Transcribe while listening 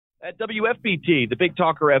at WFBT, the Big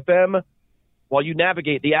Talker FM, while you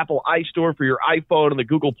navigate the Apple iStore for your iPhone and the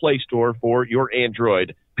Google Play Store for your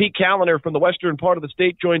Android. Pete Callender from the western part of the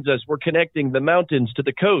state joins us. We're connecting the mountains to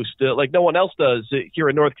the coast like no one else does here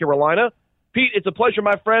in North Carolina. Pete, it's a pleasure,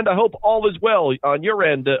 my friend. I hope all is well on your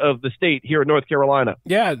end of the state here in North Carolina.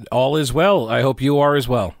 Yeah, all is well. I hope you are as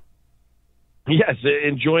well. Yes,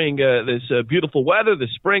 enjoying this beautiful weather, the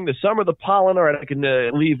spring, the summer, the pollen. All right, I can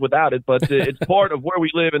leave without it, but it's part of where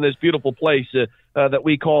we live in this beautiful place that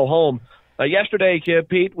we call home. Yesterday,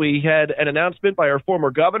 Pete, we had an announcement by our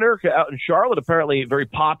former governor out in Charlotte, apparently a very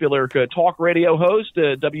popular talk radio host,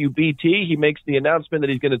 WBT. He makes the announcement that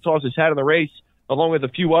he's going to toss his hat in the race, along with a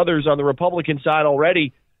few others on the Republican side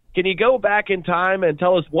already. Can you go back in time and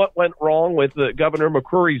tell us what went wrong with Governor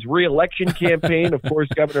McCrory's reelection campaign? Of course,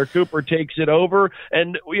 Governor Cooper takes it over,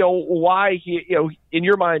 and why he, in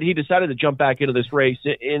your mind, he decided to jump back into this race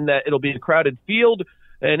in that it'll be a crowded field.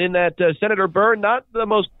 And in that, Senator Byrne, not the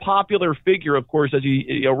most popular figure, of course, as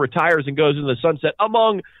he retires and goes into the sunset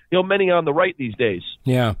among many on the right these days.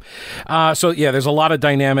 Yeah. There's a lot of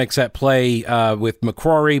dynamics at play with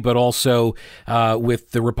McCrory, but also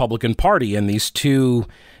with the Republican Party and these two.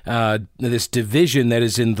 This division that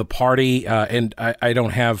is in the party, and I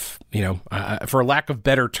don't have, for lack of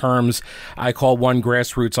better terms, I call one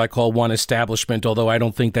grassroots, I call one establishment, although I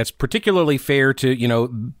don't think that's particularly fair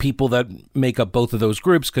to, people that make up both of those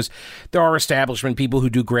groups, because there are establishment people who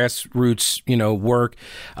do grassroots, work.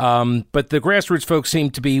 But the grassroots folks seem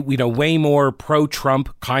to be, way more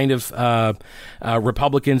pro-Trump kind of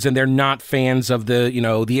Republicans, and they're not fans of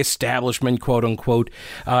the establishment, quote unquote.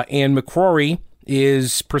 And McCrory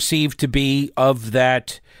is perceived to be of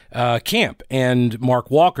that camp, and Mark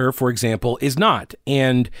Walker, for example, is not.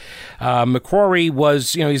 And McCrory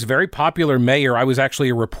was, he's a very popular mayor. I was actually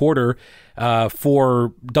a reporter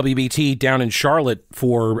for WBT down in Charlotte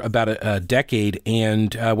for about a decade,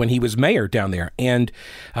 and when he was mayor down there. And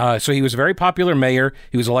so he was a very popular mayor.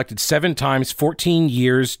 He was elected 7 times, 14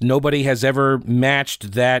 years. Nobody has ever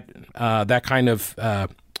matched that kind of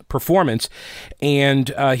performance, and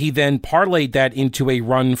he then parlayed that into a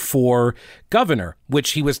run for governor,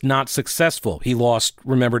 which he was not successful. He lost,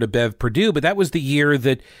 remember, to Bev Perdue, but that was the year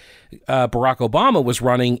that Barack Obama was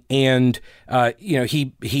running, and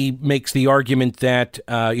he makes the argument that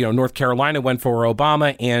North Carolina went for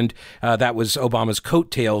Obama, and that was Obama's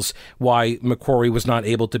coattails why McCrory was not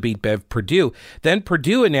able to beat Bev Perdue. Then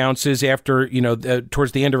Perdue announces after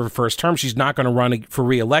towards the end of her first term she's not going to run for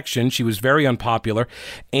re-election. She was very unpopular,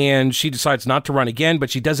 and she decides not to run again, but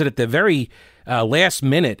she does it at the very last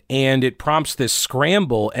minute, and it prompts this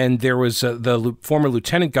scramble. And there was the former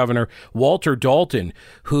lieutenant governor, Walter Dalton,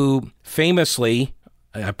 who famously,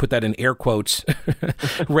 I put that in air quotes,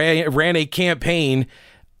 ran a campaign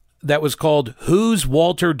that was called "Who's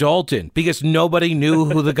Walter Dalton?" because nobody knew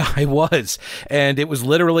who the guy was. And it was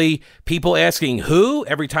literally people asking who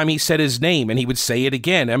every time he said his name, and he would say it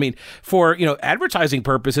again. I mean, for, advertising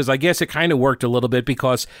purposes, I guess it kind of worked a little bit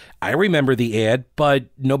because I remember the ad, but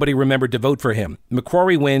nobody remembered to vote for him.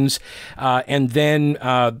 McCrory wins, and then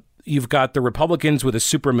you've got the Republicans with a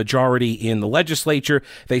supermajority in the legislature.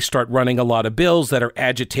 They start running a lot of bills that are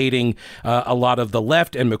agitating a lot of the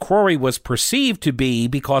left. And McCrory was perceived to be,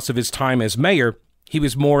 because of his time as mayor, he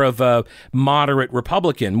was more of a moderate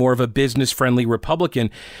Republican, more of a business-friendly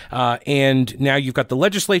Republican. And now you've got the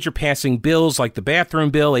legislature passing bills like the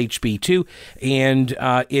bathroom bill, HB 2, and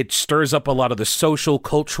it stirs up a lot of the social,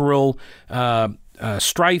 cultural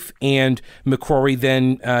strife, and McCrory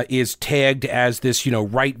then is tagged as this,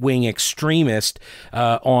 right-wing extremist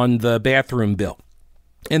on the bathroom bill.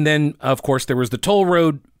 And then, of course, there was the toll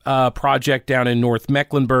road project down in North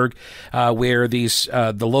Mecklenburg, where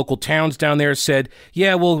the local towns down there said,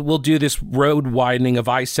 yeah, we'll do this road widening of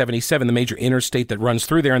I-77, the major interstate that runs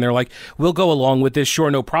through there. And they're like, we'll go along with this, sure,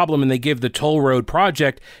 no problem. And they give the toll road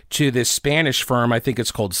project to this Spanish firm, I think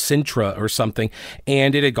it's called Sintra or something,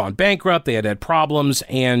 and it had gone bankrupt. They had problems,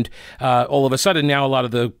 and all of a sudden now a lot of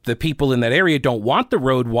the people in that area don't want the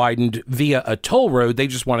road widened via a toll road. They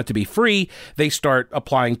just want it to be free. They start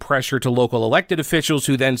applying pressure to local elected officials,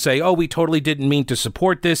 who then say, oh, we totally didn't mean to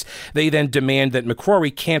support this. They then demand that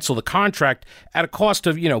McCrory cancel the contract at a cost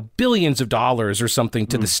of, billions of dollars or something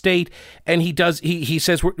to the state. And he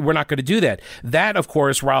says, we're not going to do that. That, of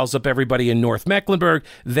course, riles up everybody in North Mecklenburg.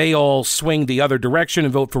 They all swing the other direction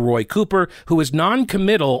and vote for Roy Cooper, who is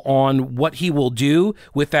non-committal on what he will do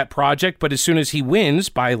with that project. But as soon as he wins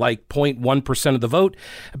by like 0.1% of the vote,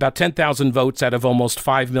 about 10,000 votes out of almost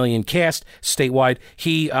 5 million cast statewide,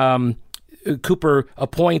 Cooper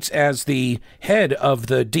appoints as the head of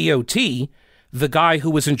the DOT the guy who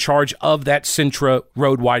was in charge of that Sintra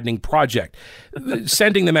road widening project,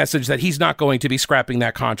 sending the message that he's not going to be scrapping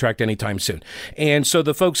that contract anytime soon. And so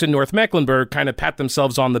the folks in North Mecklenburg kind of pat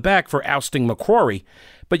themselves on the back for ousting McCrory,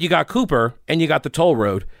 but you got Cooper and you got the toll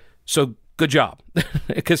road. So good job.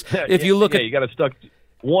 Because if you look at... you got to stuck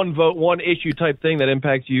one vote, one issue type thing that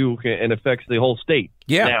impacts you and affects the whole state.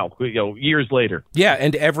 Yeah. Now, years later. Yeah,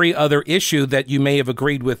 and every other issue that you may have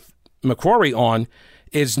agreed with McCrory on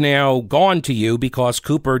is now gone to you because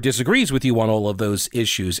Cooper disagrees with you on all of those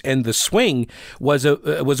issues. And the swing was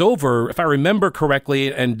over, if I remember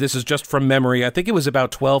correctly, and this is just from memory, I think it was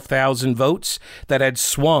about 12,000 votes that had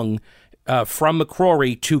swung from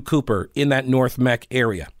McCrory to Cooper in that North Mech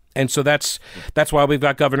area. And so that's why we've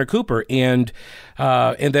got Governor Cooper. And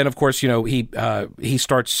then, of course, he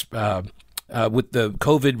starts with the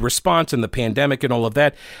COVID response and the pandemic and all of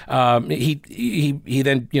that. He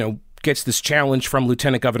then, gets this challenge from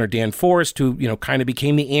Lieutenant Governor Dan Forest, who, kind of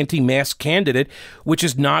became the anti-mask candidate, which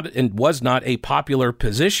is not and was not a popular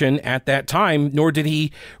position at that time, nor did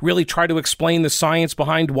he really try to explain the science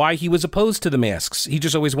behind why he was opposed to the masks. He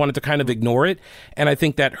just always wanted to kind of ignore it, and I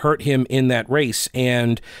think that hurt him in that race.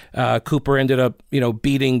 And Cooper ended up,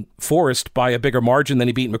 beating Forest by a bigger margin than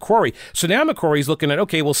he beat McCrory. So now McCrory's looking at,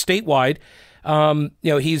 okay, well, statewide,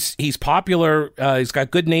 he's popular. He's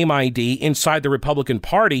got good name ID inside the Republican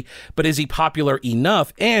Party, but is he popular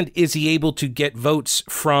enough? And is he able to get votes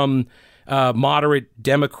from moderate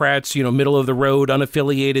Democrats, middle of the road,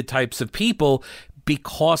 unaffiliated types of people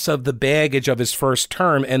because of the baggage of his first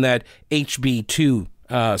term and that HB2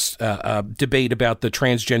 debate about the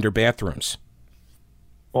transgender bathrooms?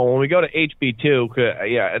 Well, when we go to HB2,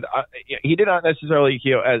 he did not necessarily,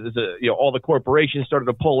 all the corporations started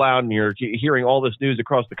to pull out, and you're hearing all this news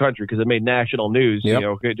across the country because it made national news.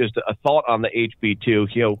 Yep. Just a thought on the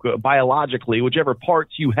HB2. Biologically, whichever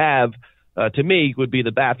parts you have, to me, would be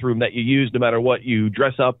the bathroom that you use, no matter what you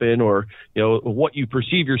dress up in or what you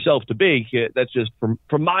perceive yourself to be. That's just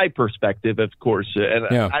from my perspective, of course.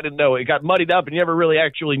 I didn't know, it got muddied up, and you never really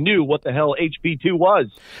actually knew what the hell HB2 was.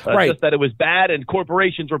 Right. Just that it was bad, and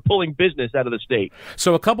corporations were pulling business out of the state.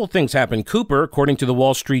 So a couple things happened. Cooper, according to the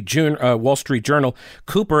Wall Street Journal,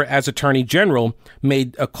 Cooper, as Attorney General,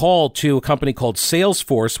 made a call to a company called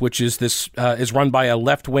Salesforce, which is is run by a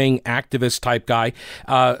left-wing activist type guy,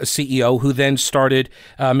 a CEO, who then started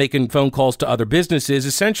making phone calls to other businesses,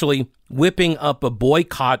 essentially whipping up a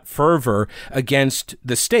boycott fervor against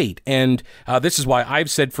the state. And this is why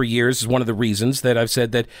I've said for years, is one of the reasons that I've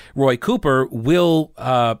said that Roy Cooper will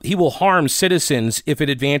harm citizens if it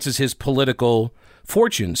advances his political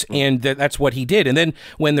fortunes. And that's what he did. And then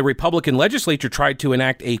when the Republican legislature tried to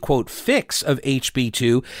enact a, quote, fix of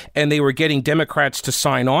HB2, and they were getting Democrats to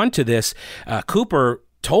sign on to this, Cooper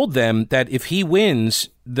told them that if he wins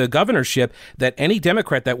the governorship, that any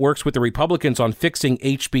Democrat that works with the Republicans on fixing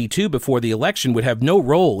HB2 before the election would have no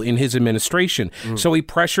role in his administration. So he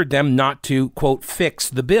pressured them not to, quote, fix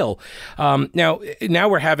the bill. Now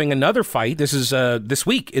we're having another fight. This is this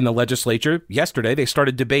week in the legislature. Yesterday, they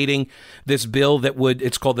started debating this bill that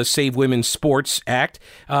it's called the Save Women's Sports Act,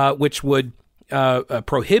 which would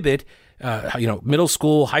prohibit middle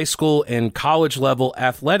school, high school, and college level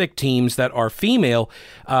athletic teams that are female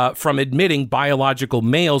from admitting biological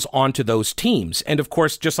males onto those teams. And of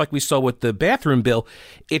course, just like we saw with the bathroom bill,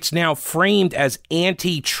 it's now framed as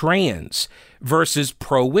anti-trans versus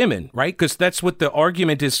pro-women, right? Because that's what the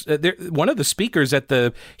argument is. One of the speakers at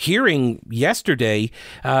the hearing yesterday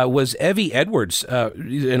was Evie Edwards,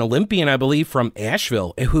 an Olympian, I believe, from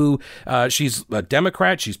Asheville, who she's a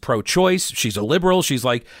Democrat, she's pro-choice, she's a liberal. She's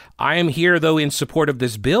like, I am here, though, in support of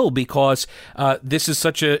this bill because this is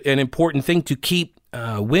such an important thing to keep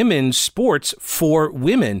women's sports for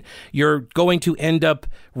women. You're going to end up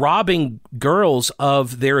robbing girls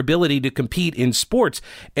of their ability to compete in sports.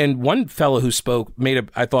 And one fellow who spoke made,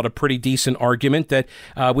 I thought, a pretty decent argument that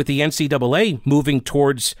with the NCAA moving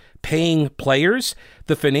towards paying players,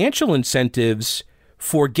 the financial incentives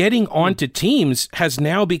for getting onto teams has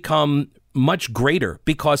now become much greater,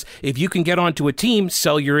 because if you can get onto a team,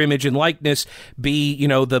 sell your image and likeness, be,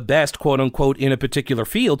 the best, quote unquote, in a particular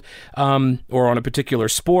field, or on a particular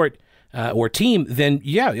sport, or team, then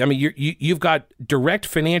you've got direct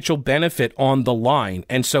financial benefit on the line.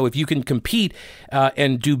 And so if you can compete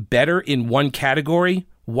and do better in one category,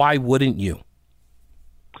 why wouldn't you?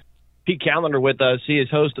 Pete Callender with us. He is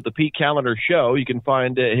host of the Pete Callender Show. You can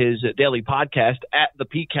find his daily podcast at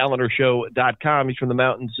thepetecalendarshow.com. He's from the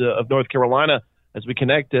mountains of North Carolina. as we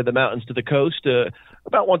connect the mountains to the coast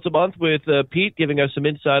about once a month with Pete, giving us some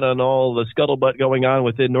insight on all the scuttlebutt going on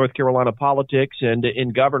within North Carolina politics and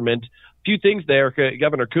in government. Few things there.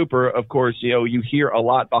 Governor Cooper, of course, you hear a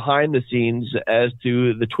lot behind the scenes as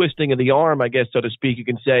to the twisting of the arm, I guess, so to speak, you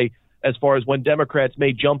can say, as far as when Democrats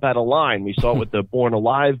may jump out of line. We saw it with the Born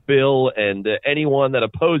Alive bill, and anyone that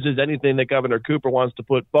opposes anything that Governor Cooper wants to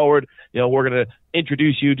put forward, we're going to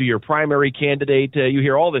introduce you to your primary candidate. You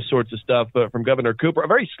hear all this sorts of stuff from Governor Cooper, a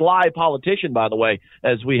very sly politician, by the way,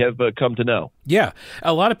 as we have come to know. Yeah,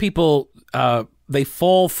 a lot of people they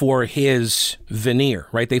fall for his veneer,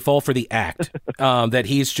 right? They fall for the act that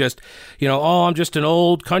he's just, I'm just an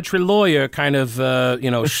old country lawyer, kind of, kind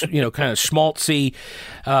of schmaltzy,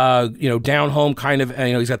 down home kind of.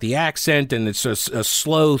 He's got the accent, and it's a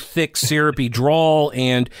slow, thick, syrupy drawl,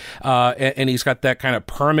 and he's got that kind of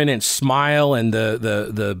permanent smile and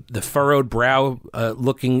the furrowed brow,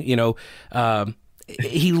 looking,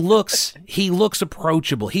 He looks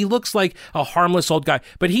approachable. He looks like a harmless old guy,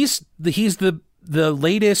 but he's the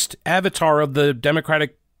latest avatar of the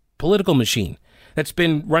Democratic political machine that's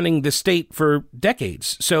been running the state for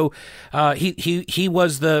decades. So he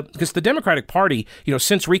was because the Democratic Party,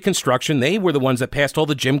 since Reconstruction, they were the ones that passed all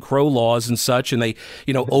the Jim Crow laws and such, and they,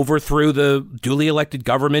 overthrew the duly elected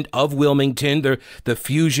government of Wilmington, the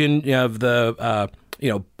fusion of the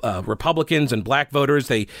Republicans and black voters.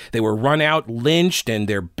 They were run out, lynched, and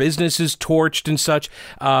their businesses torched and such,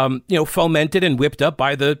 fomented and whipped up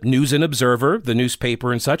by the News and Observer, the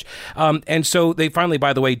newspaper and such. And so they finally,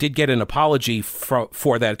 by the way, did get an apology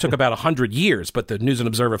for that. It took about 100 years, but the News and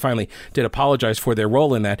Observer finally did apologize for their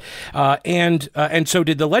role in that. And so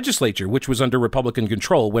did the legislature, which was under Republican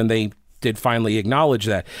control when they did finally acknowledge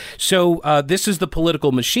that. So this is the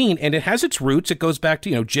political machine, and it has its roots. It goes back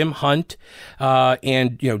to Jim Hunt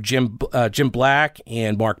and Jim Black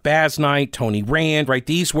and Mark Basnight, Tony Rand. Right,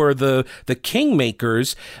 these were the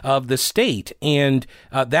kingmakers of the state, and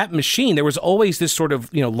that machine. There was always this sort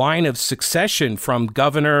of line of succession from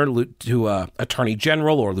governor to attorney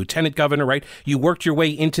general or lieutenant governor. Right, you worked your way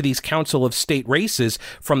into these council of state races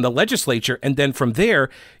from the legislature, and then from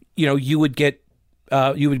there, you would get.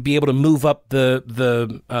 You would be able to move up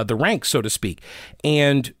the ranks, so to speak.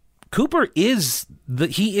 And Cooper is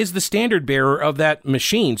the standard bearer of that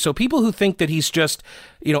machine. So people who think that he's just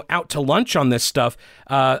out to lunch on this stuff,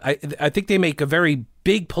 I think they make a very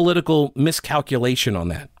big political miscalculation on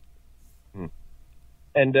that.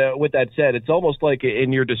 And with that said, it's almost like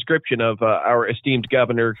in your description of our esteemed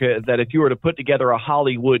governor that if you were to put together a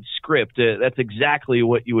Hollywood script, that's exactly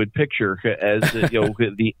what you would picture as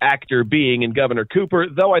the actor being in Governor Cooper.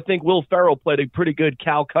 Though I think Will Ferrell played a pretty good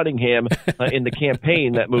Cal Cunningham in The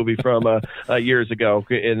Campaign, that movie from years ago,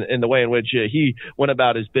 in the way in which he went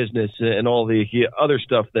about his business and all the other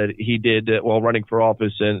stuff that he did while running for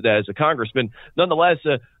office and as a congressman. Nonetheless,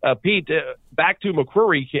 Pete, back to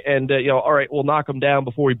McCrory, and all right, we'll knock him down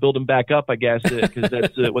before we build him back up, I guess, because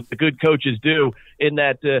that's what the good coaches do. In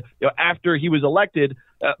that, after he was elected,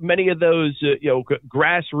 many of those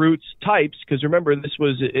grassroots types, because remember this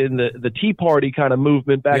was in the Tea Party kind of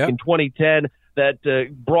movement back in 2010 that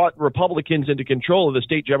brought Republicans into control of the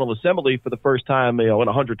state General Assembly for the first time in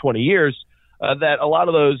 120 years. That a lot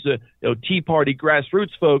of those Tea Party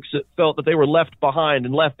grassroots folks felt that they were left behind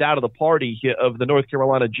and left out of the party of the North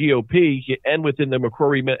Carolina GOP and within the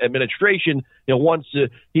McCrory administration. Once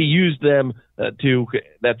he used them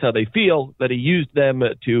that's how they feel, that he used them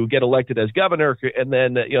to get elected as governor, and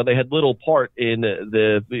then they had little part in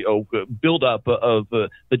the buildup of the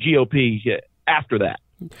GOP after that.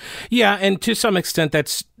 Yeah, and to some extent,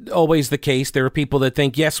 that's always the case. There are people that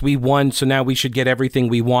think, yes, we won, so now we should get everything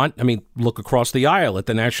we want. I mean, look across the aisle at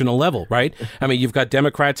the national level, right? I mean, you've got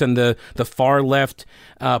Democrats and the far left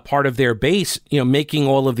part of their base, making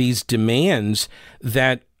all of these demands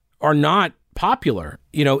that are not popular,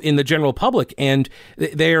 in the general public, and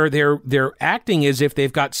they're acting as if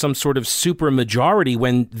they've got some sort of super majority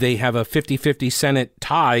when they have a 50-50 Senate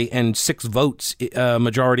tie and 6 votes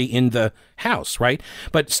majority in the House, right?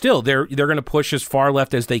 But still, they're going to push as far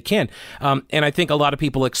left as they can, and I think a lot of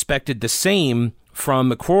people expected the same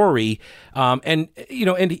from McCrory, and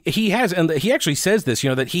he has, and he actually says this,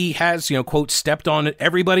 that he has, quote, stepped on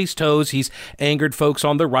everybody's toes. He's angered folks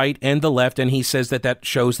on the right and the left, and he says that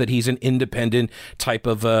shows that he's an independent type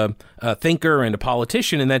of a thinker and a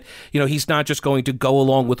politician, and that he's not just going to go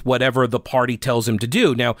along with whatever the party tells him to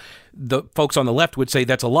do. Now, the folks on the left would say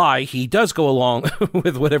that's a lie. He does go along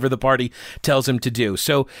with whatever the party tells him to do.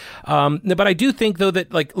 So, but I do think though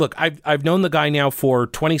that, like, look, I've known the guy now for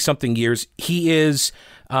 20 something years. He is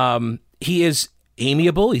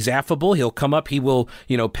amiable. He's affable. He'll come up. He will,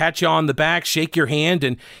 pat you on the back, shake your hand,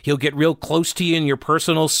 and he'll get real close to you in your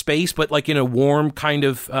personal space, but like in a warm kind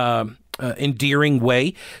of endearing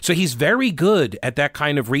way. So he's very good at that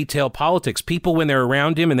kind of retail politics. People, when they're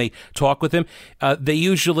around him and they talk with him, they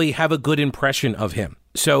usually have a good impression of him.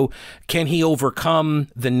 So can he overcome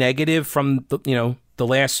the negative from the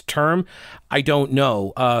last term? I don't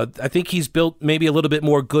know. I think he's built maybe a little bit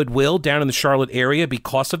more goodwill down in the Charlotte area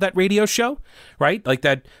because of that radio show, right? Like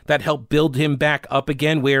that helped build him back up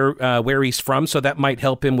again where he's from. So that might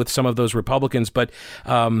help him with some of those Republicans. But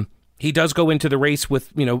he does go into the race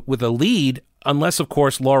with a lead, unless, of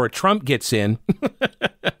course, Laura Trump gets in.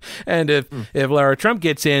 And if Laura Trump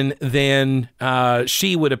gets in, then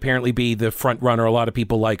she would apparently be the front runner. A lot of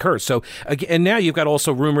people like her. So, and now you've got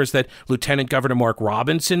also rumors that Lieutenant Governor Mark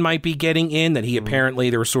Robinson might be getting in, that he apparently,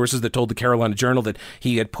 there were sources that told the Carolina Journal that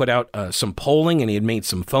he had put out some polling and he had made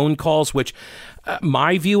some phone calls, which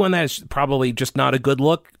my view on that is probably just not a good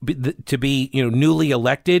look to be, newly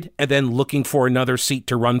elected and then looking for another seat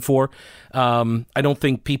to run for. I don't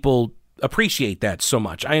think people appreciate that so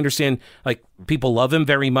much. I understand, like, people love him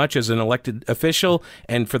very much as an elected official,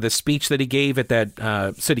 and for the speech that he gave at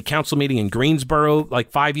that city council meeting in Greensboro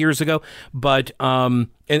like 5 years ago, but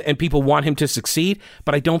and people want him to succeed,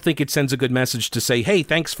 but I don't think it sends a good message to say, hey,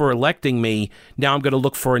 thanks for electing me, now I'm going to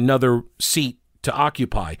look for another seat to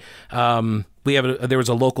occupy. There was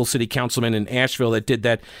a local city councilman in Asheville that did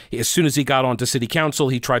that. As soon as he got onto city council,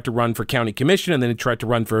 he tried to run for county commission, and then he tried to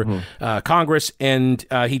run for Congress, and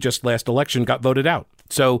he just last election got voted out.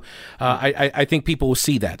 So I think people will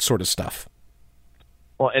see that sort of stuff.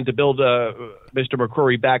 Well, and to build Mr.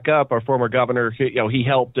 McCrory back up, our former governor, he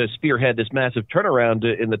helped spearhead this massive turnaround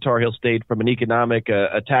in the Tar Heel State from an economic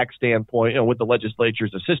attack standpoint, with the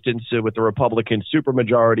legislature's assistance, with the Republican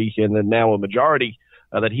supermajority and then now a majority,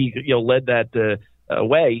 that he led that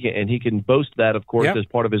way, and he can boast that, of course, as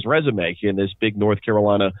part of his resume in this big North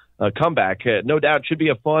Carolina comeback. No doubt should be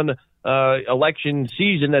a fun election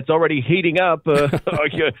season that's already heating up a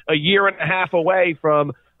year and a half away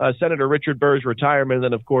from Senator Richard Burr's retirement, and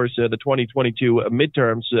then, of course, the 2022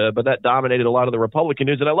 midterms. But that dominated a lot of the Republican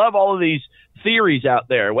news. And I love all of these theories out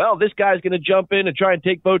there. Well, this guy's going to jump in and try and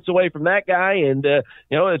take votes away from that guy. And,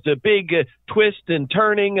 it's a big twist and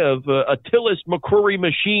turning of Attila's McCrory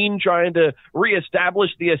machine trying to reestablish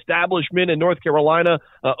the establishment in North Carolina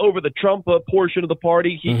over the Trump portion of the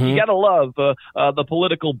party. You got to love the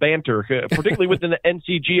political banter, particularly within the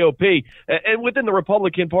NCGOP and within the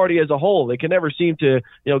Republican Party as a whole. They can never seem to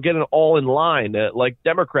get it all in line like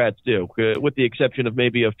Democrats do, with the exception of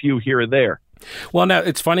maybe a few here and there. Well, now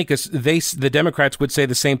it's funny because the Democrats would say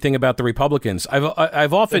the same thing about the Republicans.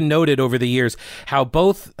 I've often noted over the years how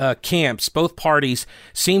both camps, both parties,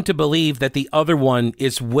 seem to believe that the other one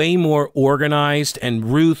is way more organized and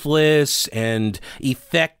ruthless and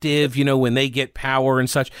effective. When they get power and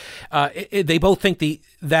such, they both think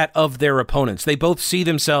that of their opponents. They both see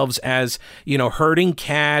themselves as herding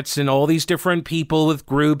cats and all these different people with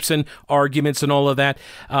groups and arguments and all of that.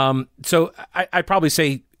 So I'd probably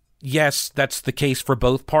say, yes, that's the case for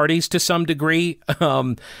both parties to some degree.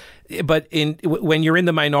 But when you're in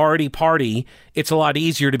the minority party, it's a lot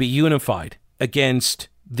easier to be unified against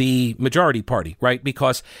the majority party, right?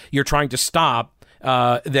 Because you're trying to stop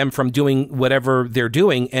them from doing whatever they're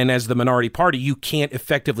doing. And as the minority party, you can't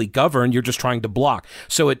effectively govern. You're just trying to block.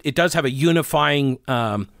 So it does have a unifying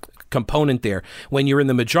component there. When you're in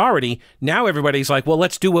the majority, now everybody's like, well,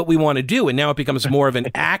 let's do what we want to do. And now it becomes more of an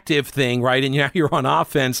active thing, right? And now you're on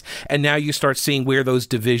offense, and now you start seeing where those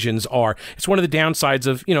divisions are. It's one of the downsides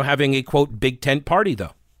of, having a, quote, big tent party,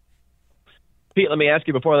 though. Pete, let me ask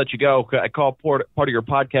you before I let you go. I caught part of your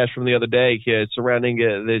podcast from the other day surrounding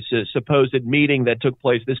this supposed meeting that took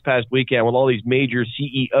place this past weekend with all these major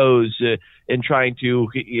CEOs in trying to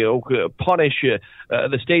punish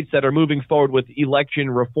the states that are moving forward with election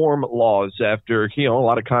reform laws after a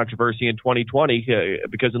lot of controversy in 2020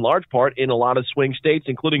 because in large part in a lot of swing states,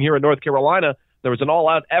 including here in North Carolina, there was an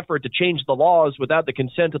all-out effort to change the laws without the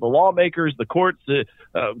consent of the lawmakers. The courts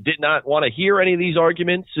did not want to hear any of these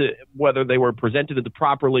arguments. Whether they were presented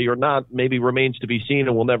properly or not maybe remains to be seen,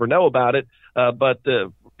 and we'll never know about it. But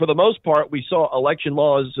for the most part, we saw election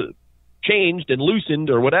laws changed and loosened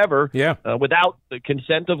or whatever without the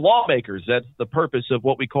consent of lawmakers. That's the purpose of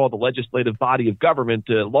what we call the legislative body of government.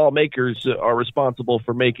 Lawmakers are responsible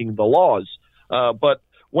for making the laws. But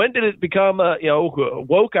when did it become,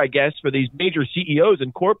 woke, I guess, for these major CEOs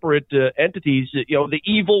and corporate entities, the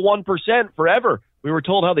evil 1% forever We were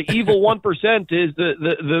told how the evil 1% is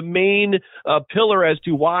the main pillar as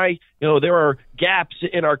to why, there are gaps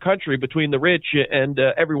in our country between the rich and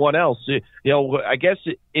everyone else. I guess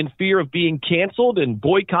in fear of being canceled and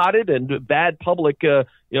boycotted and bad public,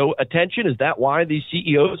 attention. Is that why these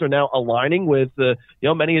CEOs are now aligning with,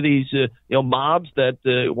 many of these, mobs that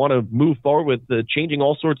want to move forward with changing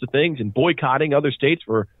all sorts of things and boycotting other states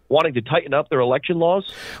for wanting to tighten up their election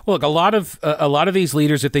laws? Well, look, a lot of these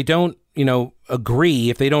leaders, if they don't, agree,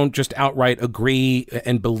 if they don't just outright agree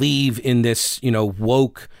and believe in this,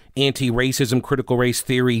 woke anti-racism, critical race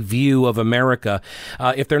theory view of America,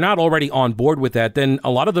 if they're not already on board with that, then a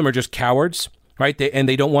lot of them are just cowards. Right, and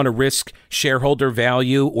they don't want to risk shareholder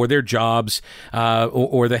value or their jobs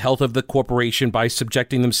or the health of the corporation by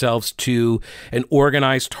subjecting themselves to an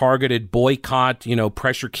organized, targeted boycott,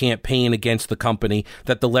 pressure campaign against the company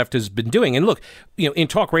that the left has been doing. And look, in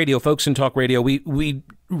talk radio, folks in talk radio, we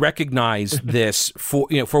recognize this for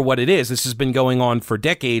what it is. This has been going on for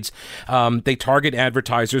decades. They target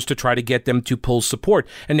advertisers to try to get them to pull support,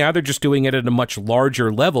 and now they're just doing it at a much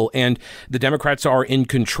larger level. And the Democrats are in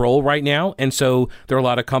control right now, and so there are a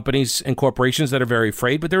lot of companies and corporations that are very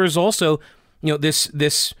afraid. But there is also,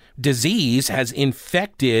 this disease has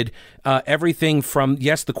infected everything from,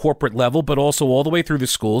 yes, the corporate level, but also all the way through the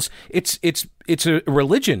schools. It's a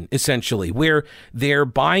religion, essentially, where they're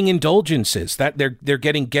buying indulgences, that they're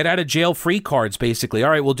getting get out of jail free cards, basically.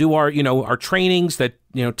 All right, we'll do our our trainings that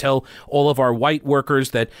tell all of our white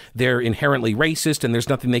workers that they're inherently racist and there's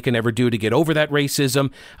nothing they can ever do to get over that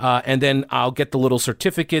racism. And then I'll get the little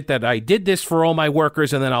certificate that I did this for all my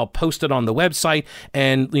workers, and then I'll post it on the website.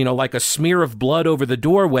 And, like a smear of blood over the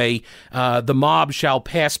doorway, the mob shall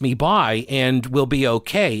pass me by and we'll be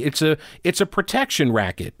okay. It's a protection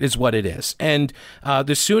racket is what it is. And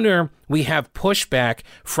the sooner we have pushback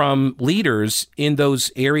from leaders in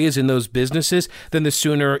those areas, in those businesses, then the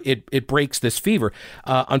sooner it breaks this fever.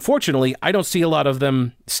 Unfortunately, I don't see a lot of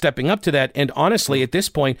them stepping up to that. And honestly, at this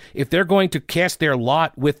point, if they're going to cast their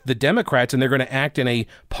lot with the Democrats and they're going to act in a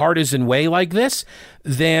partisan way like this,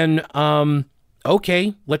 then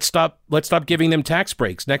okay, let's stop giving them tax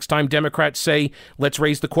breaks. Next time Democrats say, let's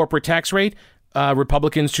raise the corporate tax rate,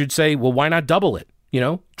 Republicans should say, well, why not double it?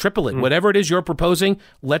 Triple it. Whatever it is you're proposing,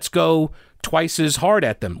 let's go twice as hard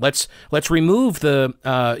at them. Let's remove the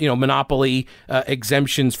monopoly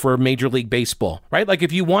exemptions for Major League Baseball, right? Like,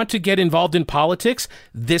 if you want to get involved in politics,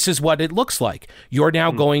 this is what it looks like. You're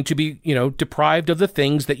now going to be deprived of the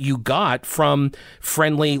things that you got from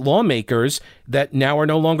friendly lawmakers that now are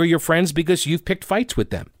no longer your friends because you've picked fights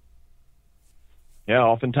with them. Yeah,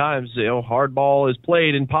 oftentimes, hardball is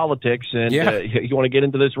played in politics, and you want to get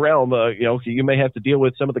into this realm, you may have to deal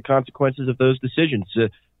with some of the consequences of those decisions.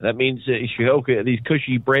 That means these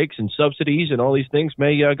cushy breaks and subsidies and all these things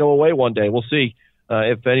may go away one day. We'll see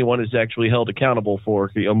if anyone is actually held accountable for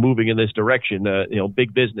moving in this direction.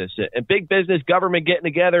 Big business and big business, government getting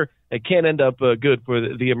together, it can't end up good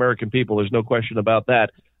for the American people. There's no question about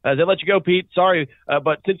that. As I let you go, Pete, sorry,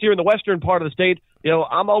 but since you're in the western part of the state,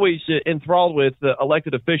 I'm always enthralled with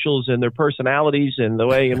elected officials and their personalities and the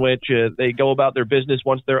way in which they go about their business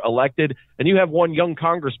once they're elected. And you have one young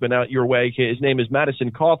congressman out your way. His name is Madison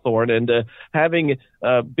Cawthorn. And having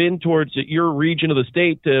been towards your region of the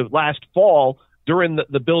state last fall, during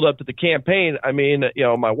the build-up to the campaign, I mean,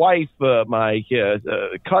 my wife, my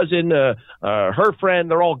cousin, her friend,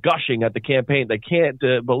 they're all gushing at the campaign. They can't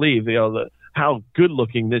believe, how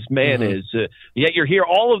good-looking this man is. Yet you're hear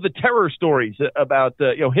all of the terror stories about,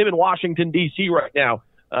 him in Washington, D.C. right now.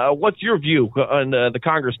 What's your view on the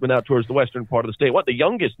congressman out towards the western part of the state? What, the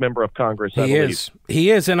youngest member of Congress, I believe. He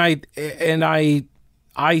is, and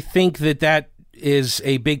I think that is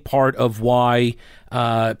a big part of why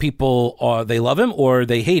people they love him or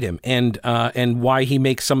they hate him, and why he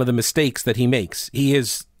makes some of the mistakes that he makes. He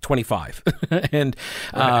is 25 and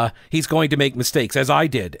he's going to make mistakes, as I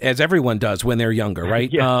did, as everyone does when they're younger,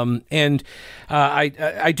 right? Yeah.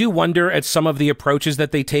 I do wonder at some of the approaches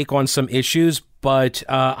that they take on some issues, but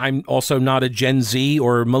I'm also not a Gen Z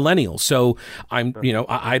or millennial, so I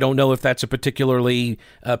don't know if that's a particularly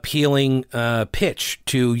appealing pitch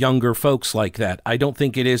to younger folks like that. I don't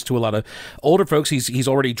think it is to a lot of older folks. He's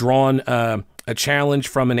already drawn a challenge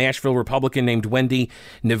from a Nashville Republican named Wendy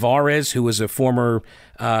Nevarez, who was a former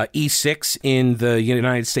E6 in the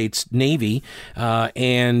United States Navy,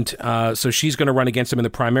 so she's going to run against him in the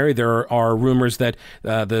primary. There are rumors that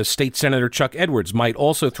the state senator Chuck Edwards might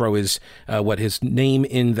also throw his name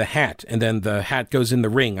in the hat, and then the hat goes in the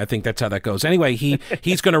ring. I think that's how that goes. Anyway,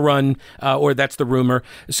 he's going to run, or that's the rumor.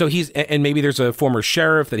 So and maybe there's a former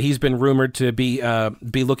sheriff that he's been rumored to be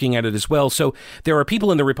looking at it as well. So there are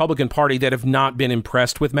people in the Republican Party that have not been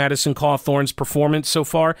impressed with Madison Cawthorn's performance so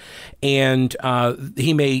far, and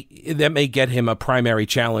that may get him a primary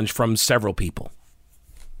challenge from several people.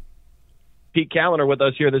 Pete Callender with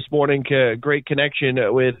us here this morning. Great connection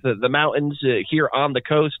with the mountains here on the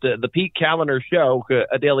coast. The Pete Callender Show,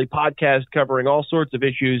 a daily podcast covering all sorts of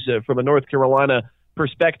issues from a North Carolina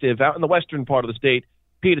perspective out in the western part of the state.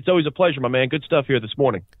 Pete, it's always a pleasure, my man. Good stuff here this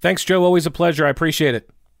morning. Thanks, Joe. Always a pleasure. I appreciate it.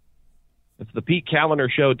 It's the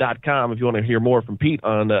PeteCallenderShow.com if you want to hear more from Pete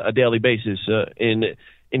on a daily basis in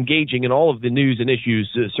engaging in all of the news and issues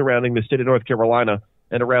surrounding the state of North Carolina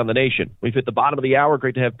and around the nation. We've hit the bottom of the hour.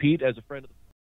 Great to have Pete as a friend of the